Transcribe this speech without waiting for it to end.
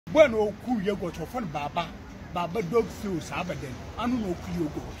When Oku Yogot of Baba, Baba dog feels Abaden, and Oku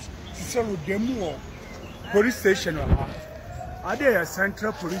Yogot. So demo police station. Are they a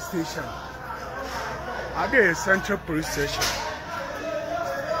central police station? Are they a central police station?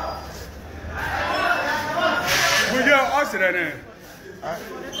 Would you ask it?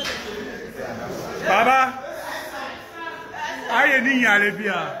 Baba, I need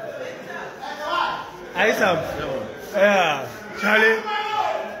Arabia. I some. Yeah,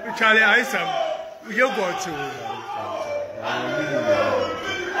 Charlie, I some. You go to.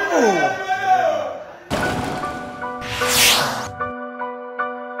 Oh.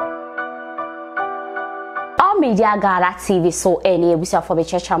 Media Gala TV so any we for the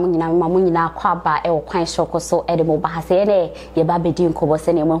church mamuna kwaba e kwan soko so e de mo bahase ne ye ba bedi nkobo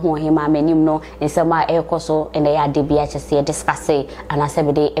se ne mo ho hema manim no nsema e koso ene ya de bia chese discuss and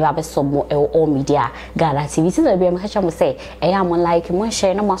asebede e ba be so mo e all media Gala TV so be mo kacha mo say e ya mo like mo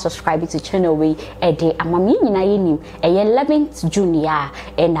share no mo subscribe to channel we e de amami nyina ye nim e ye 11th June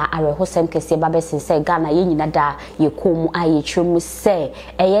e na arehosem kese ba be se Ghana ye nyina da ye komu aye twemu se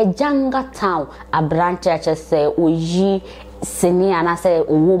e ye Janga Town abrante chese oyi seni anase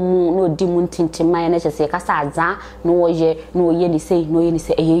owomu no dimu ntintima na chese kasa aza no oye ni say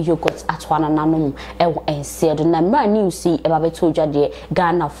eye yogurt atwana nanom ewo ense do na mra news e ba beto dwade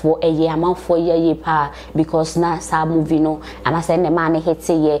Ghana fo eye amanfo ye pa because na sa movie no anase ne ma ne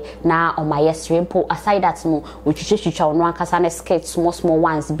hete ye na o my shrimpo aside that no otwitwitwa no akasa na sketch small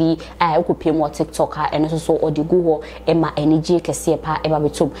ones bi ekopie mo TikTok eno so odigu ho e ma energy kese pa e ba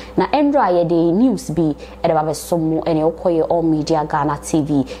beto na endra ye de news bi e ba beso ene okoye all media Ghana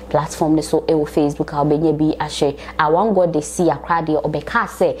TV platform ne so e Facebook a obenye bi ahye awan god de see akra de obeka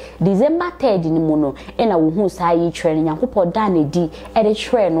se December 3rd ni mu no e na wo hu sa yi twa ne Nyankopɔ da na di e de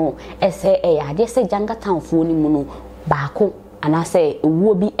twa no ese e ya de se Janga Town fo ni mu no baako anase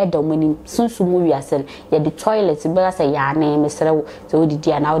ewuo bi edomani sunsumu wiase ye the toilet be say ya na mesere so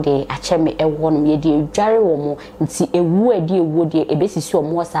didi na de acheme ewo no ye de dware wo mo nti ewuo edi ewuo de ebesisi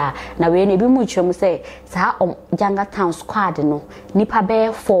omo sa na we na bi mu twem say sa Janga Town squad no nipa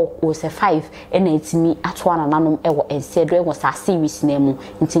be 4 or 5 na etimi ato anananom ewo ensedo ewo sa series na mu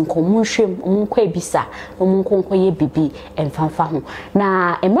nti nkomu hwem omunkwa ebisa omunkonkwa ye bibi emfanfa ho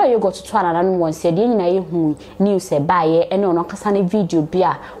na emra yogot to anananom won se de nyina ye hu news e baaye ene ono kasane video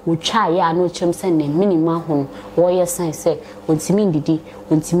bia wo twa ya no chem se ne minima ho wo ye san se ontimi ndidi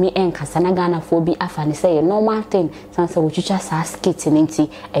ontimi enkasa na Ghana fo bi afa ne se ye normal thing san se wo twitwa sa skit nti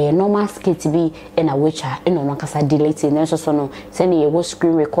e normal skit bi e na wo twa e no kasa delete ne so no se ne ye wo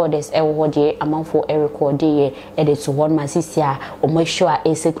screen recorders e wo de amanfo e record ye e de to one masisia o mo show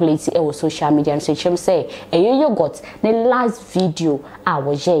a circulate e wo social media so chem se e yogot ne last video a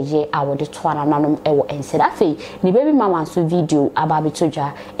wo ye a wo de to ananom e wo enseda fe ni baby mama so video ababi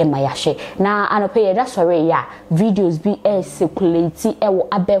toja e mayashe na anope ye da sorry ya videos bi e circulate e wo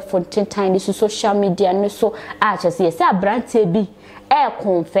abefo tentine so social media no so a chese ye se abrante bi e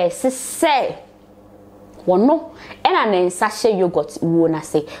confess say wono ena na nsahye yogurt wo na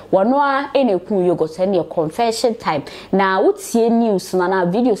se wono a ena ku yogurt na confession time na wotie news na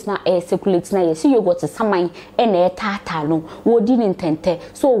videos na circulate na yes yogurt saman ena tata no wodi ni ntente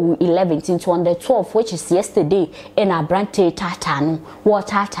so 11 into on the 12 which is yesterday ena brante tata no wo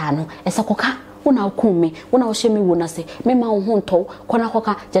tata no esakoka una okume una oshemi wona se mema ho nto kona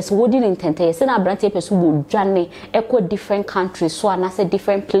koka just wodi ni ntente yes na brante pesu wo dwane eko different countries so na say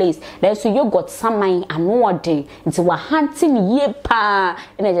different place there so you got saman anode nti wa hunting ye pa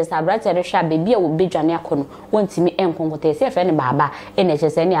ene just brante de hwa baby a wo bedwane akono wontimi enkonkote se fe ne baba ene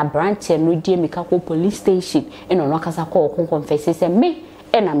just ene brante no die mika ko police station ene no kasa ko confess se me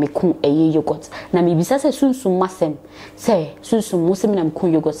ena meku eye yogurt na mebisa se sunsum masem se sunsum musem na meku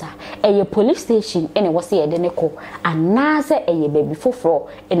yogurt eye police station ene wose ye de ne ko anaze eye baby foforo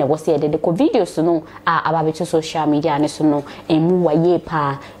ene wose ye de ko videos no ababeto social media ne so no emu waye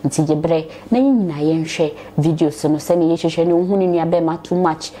pa ntigebre na nyina ye nhwe videos no se ne ye hwehwe ne ohunu nua be ma too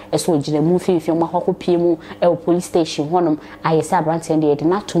much eso gina mu fifi ma hwako pie mu police station honom aye se abrante de de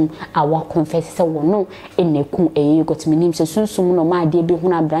natum awa confess se wono ene ku eye yogurt minim se sunsum no ma de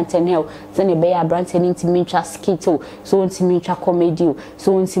huna brante ne se ne be ya brante ne ntimi twa skito so ntimi twa comedy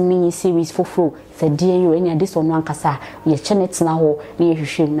so ntimi series foforo se die yo enya this one ankasa ye chenet na ho na ye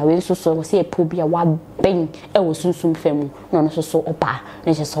hwehwem na we so so se e pobia wa ben e wo sunsum fam no no so opa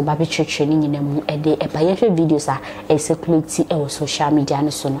na je so ba be church ni nyina mu e de e ba ye hwe videos a e circulate e wo social media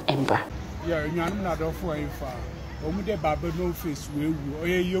ne so no embra ya nyanum na do fo ayifa o mu de baba no face we wu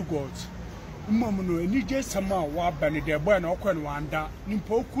oye yogurt mom no eni je sama wa ba ne de boy na okwa no wanda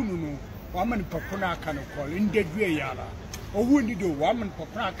nimpa okunu no wa ma nimpa kuna aka no call ndedue yara o who need the woman for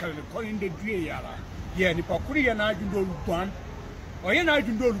cracker calling the yara. Yeah, the Pakuri and I do one. Or you know, I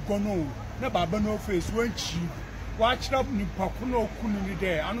do go no. No baba no face when cheap. Watch up ni Pakuno Kuni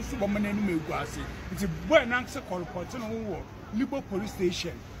there, and also woman enemy guasi. It's a boy answer called Porton War, Libo Police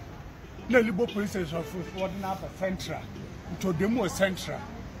Station. No Libo Police Station for Ordinary Central. To demo Central.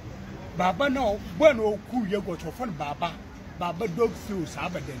 Baba no, bueno, cool Yogot of Baba. Baba dog feels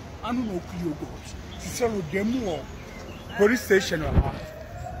Abaden, and no Yogot. Cicero demo police station.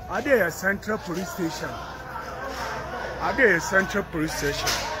 Are they a central police station? Are they a central police station?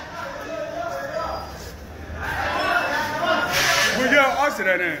 Would you answer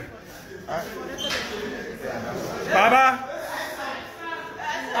that? Baba,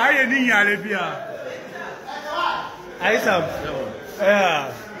 I need Arabia. I said,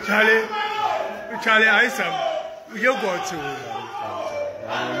 Charlie, I said, you go to.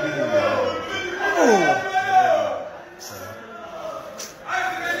 Oh.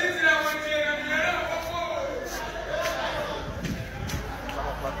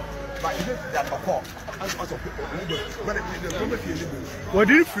 What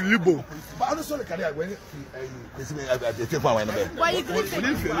did you feel Libo? But I don't saw the career when they take one. Why you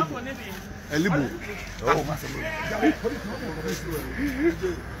couldn't feel a Libo?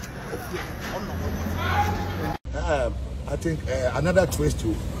 I think another twist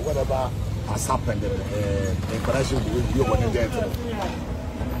to whatever has happened in connection with Yogot Of Junka.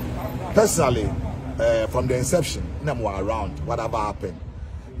 Personally, from the inception, no more around whatever happened.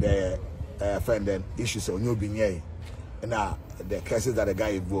 The friend and issues on new being and the cases that the guy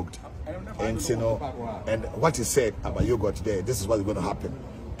invoked, and you know, and what he said about Yogot today, this is what's going to happen,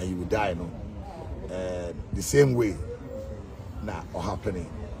 and you will die, you know, the same way now or happening.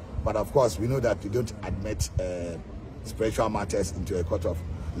 But of course, we know that we don't admit spiritual matters into a court of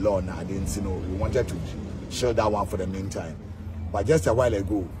law now. You know, we wanted to show that one for the meantime, but just a while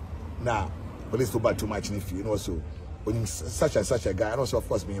ago, now police talk about too much if you know so. When such and such a guy, and also of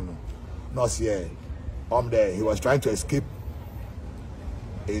course me, you know, not here, there, he was trying to escape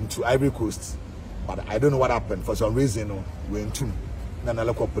into Ivory Coast, but I don't know what happened. For some reason, you know, we went to the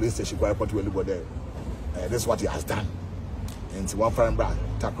local police station, Kwadwo there. This is what he has done. And to one friend,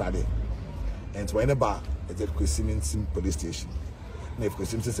 Takrade, and to any bar, it's a Kusimin police station. And if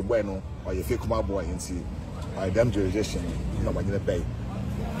Kusim says, bueno, or you fake my boy and see, or damn jurisdiction, you know, when you pay.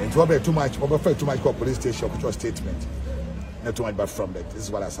 And to too much, too much police station, which was statement. Not too much, but from that, this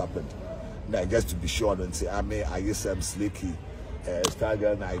is what has happened. Now, just to be sure and say, I used some Slicky,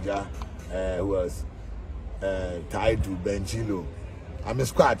 Stargirl Niger, who was tied to Benjilo. I'm a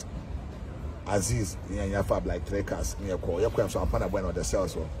squad. Aziz, you have like 3 cars. You have some fun about the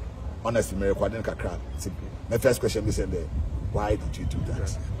cells. Honestly, my Kwadwo Nkansah. My first question is, why did you do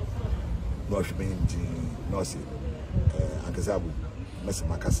that? No, she mean, no, see, Ankazabu. Messi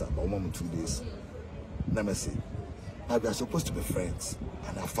Makasa, but 2 days. Let me see. Now we are supposed to be friends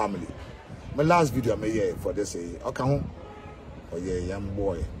and our family. My last video I made here for this, okay, oh yeah, young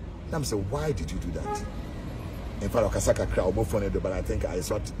boy. Now I say, why did you do that? In fact, Okasaka crowd, but I think it's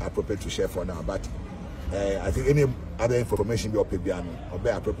not appropriate to share for now. But I think any other information be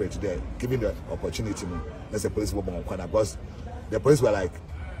appropriate today, given the opportunity. Let's say police will because the police were like,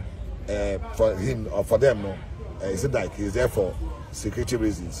 for him or for them, no, is it like he's there for security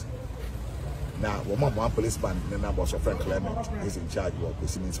reasons. Now, one policeman, the number of friend Clement, is in charge of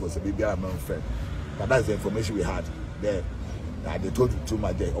Obinim, was a BBR friend. But that's the information we had there. They told him too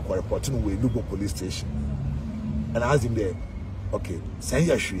much there, or reporting with Lugo police station. And I asked him there, okay, send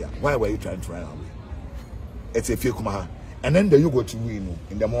your shoe. Why were you trying to run away? It's a few kumaha. And then you go to win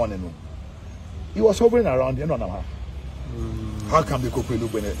in the morning. He was hovering around, you know, how come they could in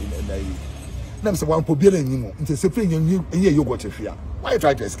the Nam say one pobia nimo nti sefe enye Yogot of Junka. Why you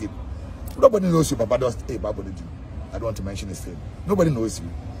try to escape? Nobody knows you, Papa just I don't want to mention his name. Nobody knows you.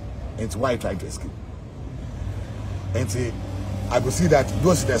 And why you trying to escape? And see, I could see that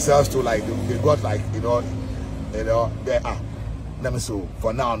those themselves too, like they got like you know they are. Let me so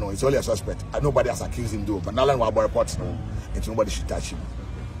for now no, it's only a suspect. And nobody has accused him though, but now about reports no, and nobody should touch him.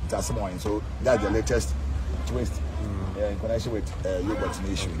 That's someone. So that's the latest twist in connection with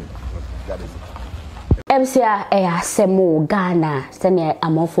Yogot issue. That is it. MCA asemo Ghana sene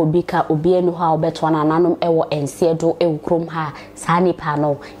amofobika obienu ha obeto nanom ewo ensiedo ewukrom ha sani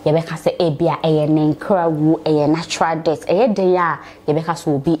pano yebeka se ebia eye nenkra wu eye natural death eye den ya yebeka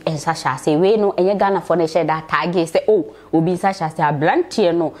so obi ensasha se we no enye Ghana for na share that tag say oh obi sa hyase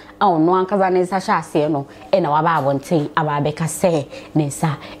abrantie no a ono ankaza ne sa hyase no e na waba abonten aba beka se ne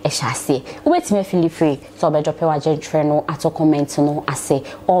sa e hyase ubetime feel free so be drop your gentry no ato comment no ase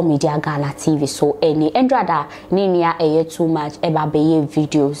all media Ghana TV so any endrada ni nia eye too much e ba be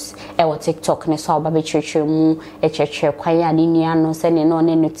videos e wo TikTok ne so ba be church mu e church kwanya ni nia no se ne no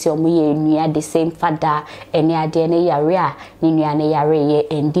ne nuti omu ye nua the same father eni ade ne yare a ni nua ne yare ye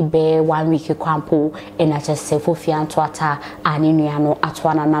endi be 1 week kwampo e na chese fofia ntwata a ni nua no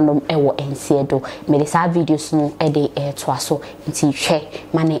atwana nanom e wo ensiedo me de sa videos no e de e to aso nti hwe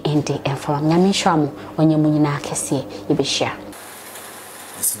mane endi enfam nyame hwam onye mu nyina akese ye be share.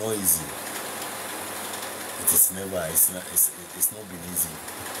 It's not easy. It is never. It's not been easy.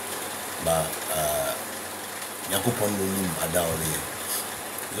 But Yakupon Addo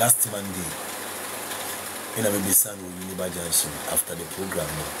last Monday in a baby son Uniba Junction after the program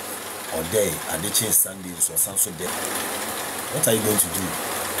or day at the change Sundays or some day. What are you going to do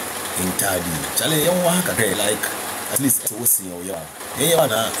in Tadi? Charlie, you want to like at least to see your yard. Yeah,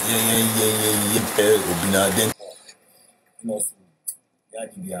 Obina then.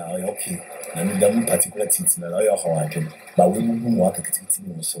 Okay. I mean, that particular teaching, I know how I can, but we won't work at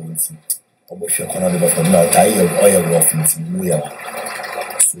teaching or so. I wish you can't have from now. I have oil rough into we are.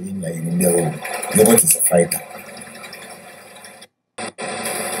 So, in Yogot is a fighter.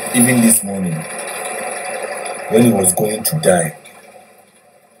 Even this morning, when he was going to die,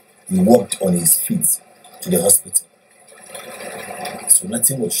 he walked on his feet to the hospital. So,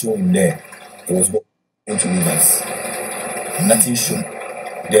 nothing was showing there. He was going to leave us. Nothing showed.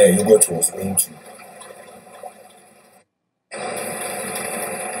 There, Yogot was going to.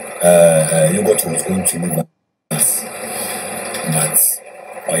 Yogot was going to leave us, but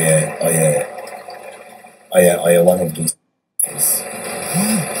one of those things.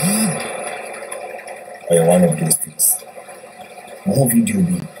 One of those things. More video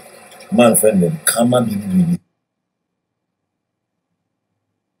be man friend them come and be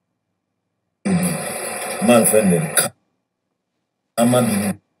man friend them come and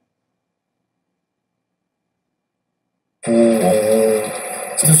be.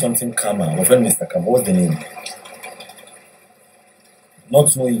 Still something Kama, my friend Mr. Kama, what's the name?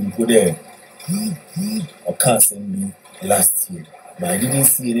 Not knowing go there or can't send me last year, but I didn't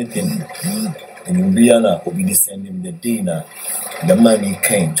see anything. And Rihanna will be sending the day now. The money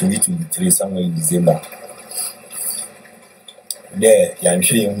came 2023 somewhere in December. There, yeah, I'm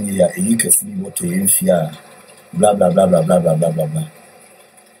sure you can see what to him fear. Blah blah blah blah blah blah blah blah blah.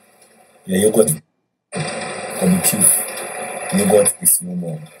 Yeah, you got committee. Yogot is no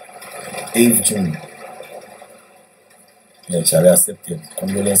more. 8th June. Yeah, shall I accept it?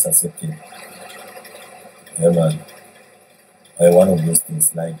 Condolence accepted. Yeah, man. One of those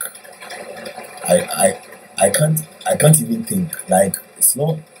things. Like, I can't even think. Like, it's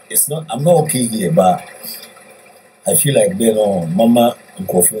not. I'm not okay here, but I feel like they know Mama and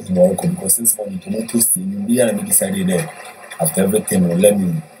Kofi tomorrow because since morning to no posting, we are decided there after everything. Let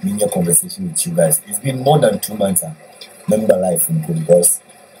me in a conversation with you guys. It's been more than 2 months. Member life because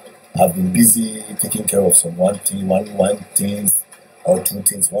I've been busy taking care of some one things or two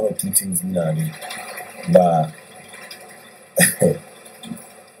things, one or two things, but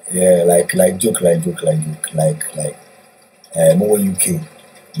yeah, like joke, more UK,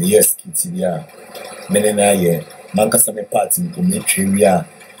 yes, kids, yeah, many yeah, Mankasa me party, me trivia,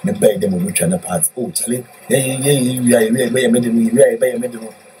 me buy them with China parts. Oh, Charlie, yeah,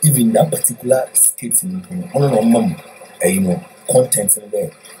 even that particular state in mom. You know, content in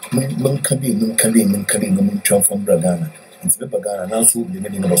there. Mun can be from Ghana. It's paper Ghana now so the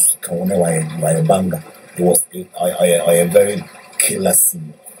many was why banga. It was a very killer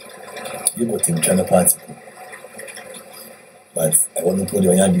scene. You got in China party. But I want to put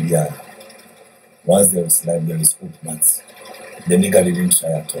your hand once there was life, there is hope, but the nigga didn't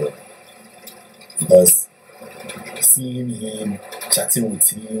try at all. Because seeing him, chatting with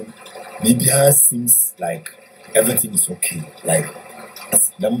him, maybe seems like everything is okay. Like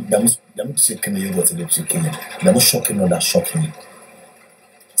them shaking you go to the shaking. Them shocking or that shocking.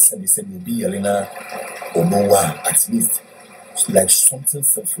 So they said you'll be yelling Obowa at least like something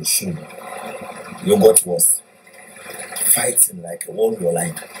for sure. Yogot was fighting like a warrior,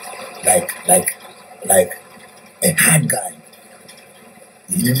 like a hard guy.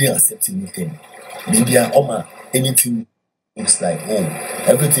 He didn't accept anything. Maybe anything looks like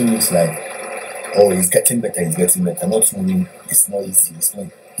everything looks like he's getting better, not moving, it's not easy,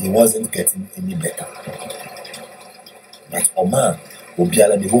 he wasn't getting any better. But Oma,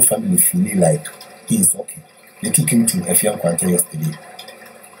 Obiala, the whole family feeling like he is okay. They took him to Afia Schwarzenegger yesterday,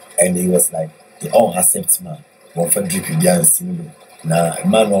 and he was like, they all accept man. one for dripping behind single. Now,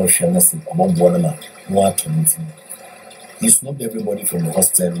 man or Shanasi, among Bonama, no meeting. It's not everybody from the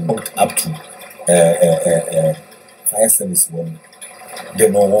hostel walked up to fire service one. They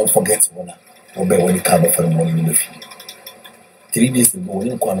won't forget one or when you come for the morning in the field. 3 days ago, when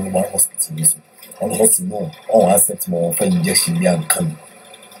you come on hospital, on hospital, all assets more for injection young coming.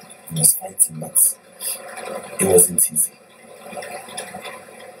 He was fighting, but it wasn't easy.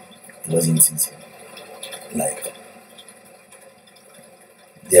 It wasn't easy. Like,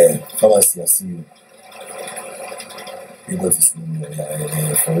 yeah, pharmacy, I see you. You got this name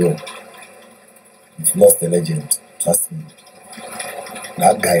for real. You've lost the legend, trust me.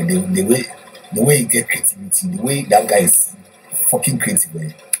 That guy, the way he get creativity, the way that guy is fucking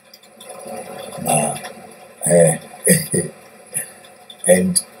creative,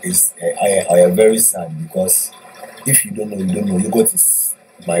 and it's I am very sad because if you don't know, you don't know. You got this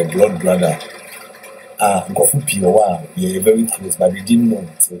my blood brother. Kofi TV, you're very close, but they didn't know.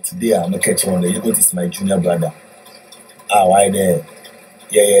 So today I'm catching on. You got this my junior brother. Why there?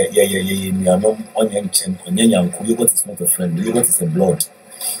 Yeah. Me are not onion chen, onion. You got this not a friend. You got this a blood.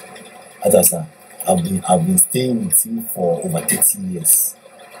 As I've been staying with him for over 30 years.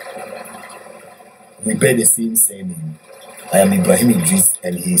 We bear the same surname. I am Ibrahim Idris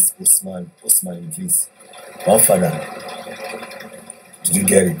and he is Osman Idris. One father. Did you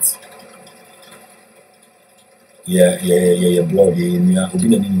get it? Yeah, blood. We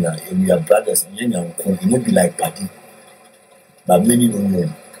are brothers. You won't be like Paddy. But many don't know.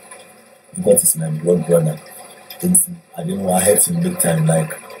 Because it's my blood brother. I don't know, I hurt him big time.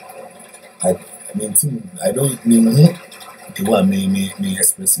 Like, I don't mean the one may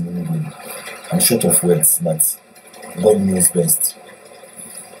express me. I'm short of words, but God knows best.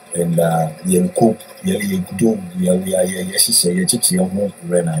 And you cope, you do, we are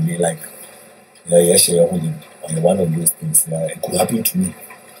one of those things. It could happen to me.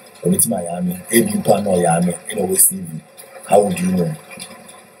 But it's my army, always save me. How would you know?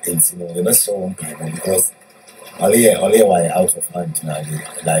 And the best show one people because only why out of hand now.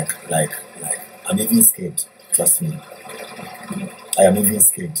 Like I'm even scared. Trust me. I am even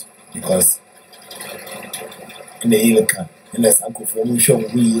scared because in the Ilika, unless Akufo show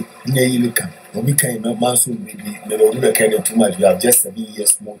me in the Ilika, when we came up, Masu maybe never carry too much. We have just 7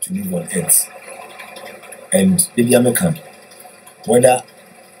 years more to live on earth. And maybe American, whether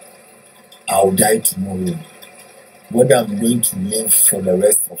I'll die tomorrow, whether I'm going to live for the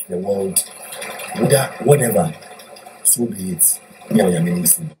rest of the world, whatever, so be it.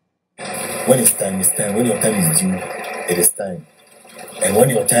 When it's time, it's time. When your time is due, it is time. And when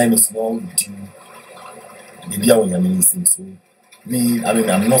your time is not due, so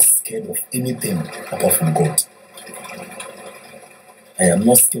I'm not scared of anything apart from God. I am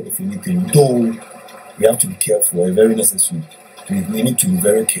not scared of anything, though we have to be careful, very necessary. We need to be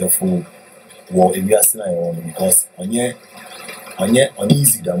very careful what we are saying because on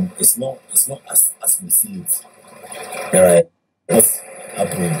easy it's not as we see it. There are what's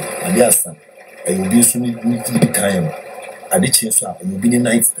happening. And yes, I will be soon to be time. At the chance it will be the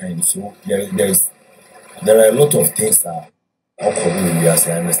night time. So there are a lot of things that are probably as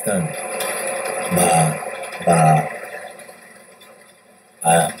I understand. But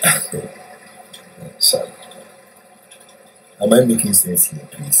sorry. Am I making sense here,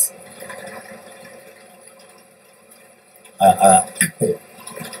 please?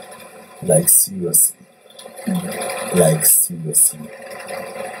 Like seriously. Like seriously.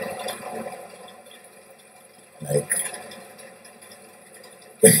 Like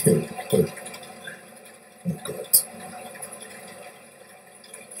oh God.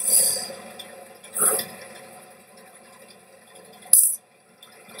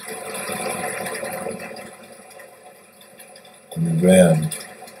 McBrown.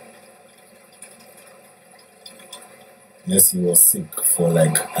 Yes, he was sick for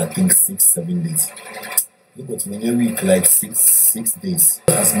like I think 6-7 days. But when you week like six days,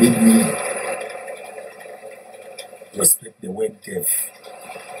 it has made me respect the word death.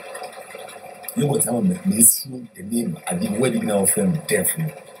 You got to miss the name and the wedding now friend death.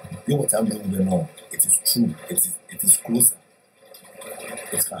 You got to know it is true. It is closer.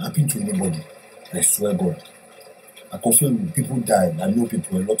 It can happen to anybody. I swear God. I confirm people die. I know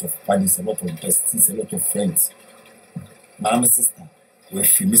people, a lot of parties, a lot of besties, a lot of friends. My sister, we're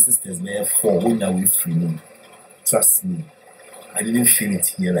free. My sisters, we're 4. When now we're free. No. Trust me. I didn't feel it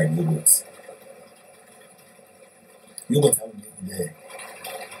here like Yogot. Yogot have been there.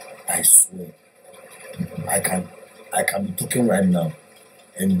 I swear. I can be talking right now.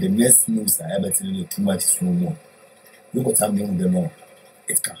 And the next news I ever tell you too much is no more. Yogot have been there now.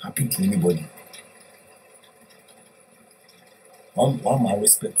 It can happen to anybody. One might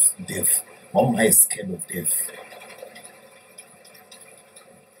respect death. One might scared of death.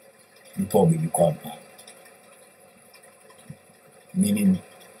 You probably be quite bad. Meaning,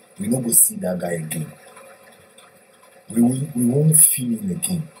 we not go see that guy again. We won't feel him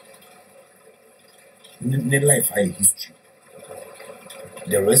again. In life, high history.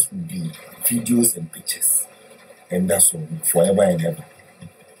 The rest will be videos and pictures. And that's all, forever and ever.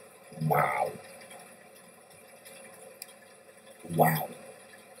 Wow. Wow.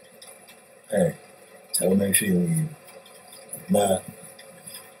 Hey, tell me if you now.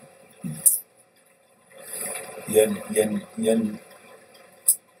 Yen.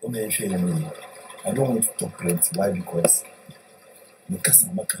 I don't want to talk plenty. Why? Because because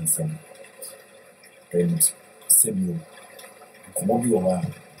I'm a cancer and semi come over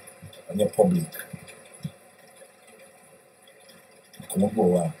on your public. Come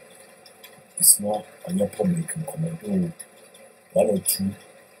over. It's not on your public and comment. Oh, one or two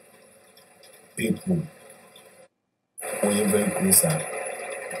people who are very close,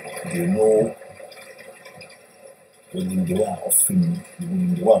 they know when they were offering,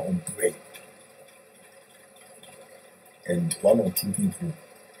 when they were on break. And one or two people,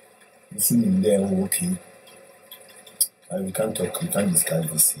 you see in there, oh, okay, we can't talk, we can't discuss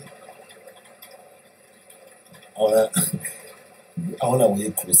this here. I wanna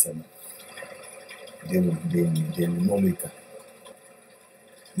wait closer. They will know later.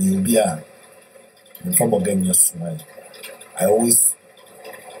 You will be in front of them, your smile. I always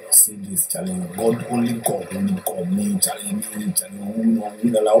say this, challenge God only call me, challenge me,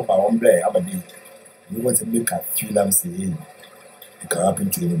 who allow power on play, but you want to make a feel and say, hey, it can happen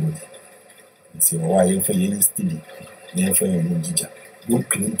to anybody. And say, why you for you steady, you for you ginger. Don't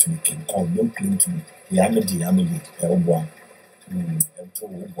claim to me, can come, don't claim to me. Yamadi, Elboa,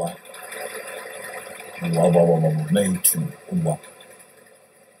 Elboa. Wow, too. Wow.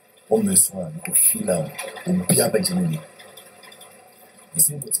 Almost one could feel out, would be up at me. You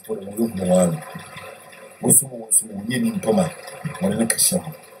see what's put a room one. Also, winning Poma, when I look at Shaw.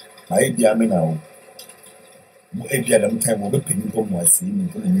 I be a man now. Maybe at a time will be pinning home while seeing me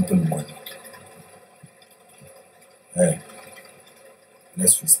putting one. Hey,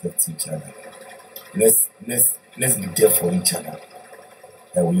 let's respect each other. Let's be there for each other.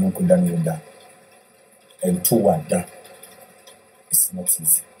 I will not go down in that. And toward that, it's not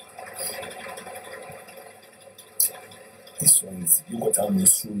easy. It's not easy. You got to be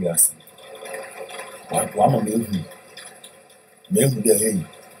serious. One of them,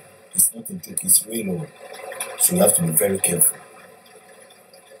 it's not a joke, it's real. So you have to be very careful.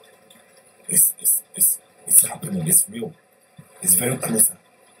 It's happening, it's real. It's very closer.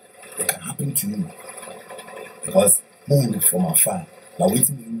 It can happen to you. Because moving from afar, but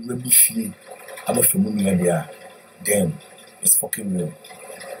waiting you really feel about the moving where they are, then it's fucking real.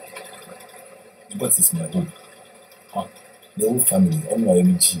 But it's my home. The whole family, all my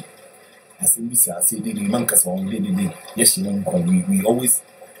MG. I say, the man cast on yes, you won't call me. We always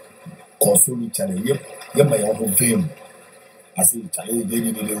console each other. Yep, my own fame. I say, they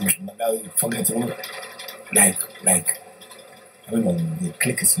forget all. Like, I don't know, the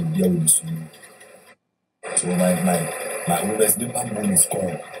click is in there with me. So my oldest backbone is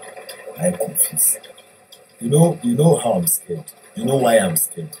gone. I'm confused. You know how I'm scared. You know why I'm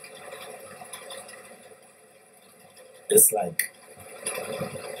scared. It's like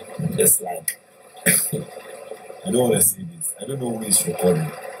I don't want to say this. I don't know who is recording.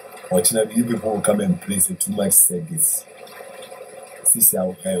 Fortunately, you people will come and place it too much said this. This is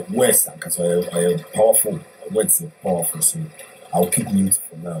words because I am powerful. Words are powerful, so I'll keep mute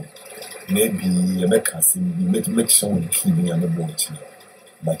for now. Maybe you make sure you keep me on the watch.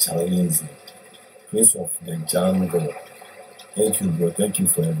 But challenge Prince of the Jungle. Thank you, bro. Thank you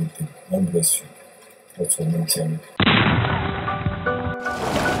for everything. God bless you. That's what I'm saying.